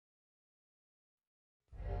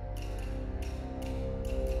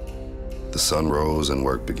The sun rose and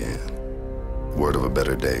work began. Word of a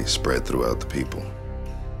better day spread throughout the people.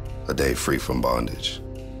 A day free from bondage.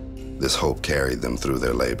 This hope carried them through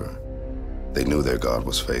their labor. They knew their God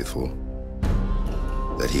was faithful,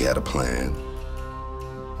 that he had a plan,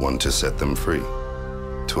 one to set them free,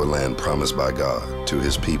 to a land promised by God, to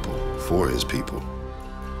his people, for his people.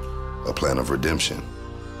 A plan of redemption,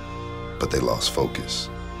 but they lost focus.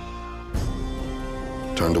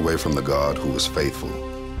 Turned away from the God who was faithful,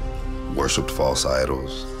 worshiped false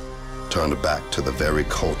idols, turned back to the very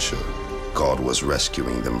culture God was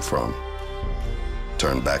rescuing them from,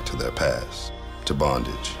 turned back to their past, to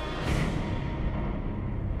bondage.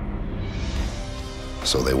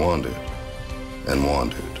 So they wandered and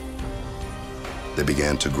wandered. They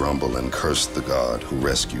began to grumble and curse the God who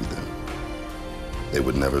rescued them. They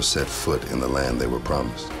would never set foot in the land they were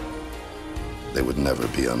promised. They would never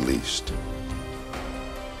be unleashed.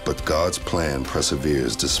 But God's plan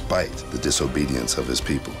perseveres despite the disobedience of his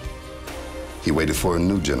people. He waited for a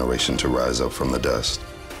new generation to rise up from the dust,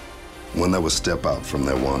 one that would step out from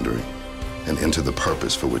their wandering and enter the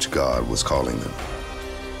purpose for which God was calling them,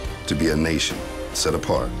 to be a nation set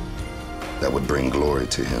apart that would bring glory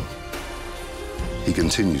to him. He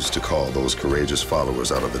continues to call those courageous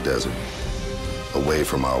followers out of the desert, away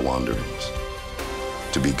from our wanderings,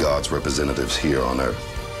 to be God's representatives here on earth,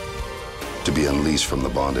 to be unleashed from the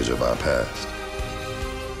bondage of our past,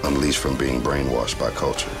 unleashed from being brainwashed by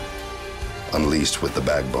culture, unleashed with the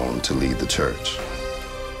backbone to lead the church,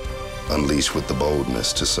 unleashed with the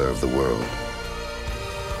boldness to serve the world,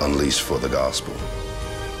 unleashed for the gospel.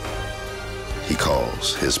 He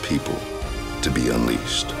calls his people to be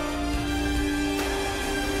unleashed.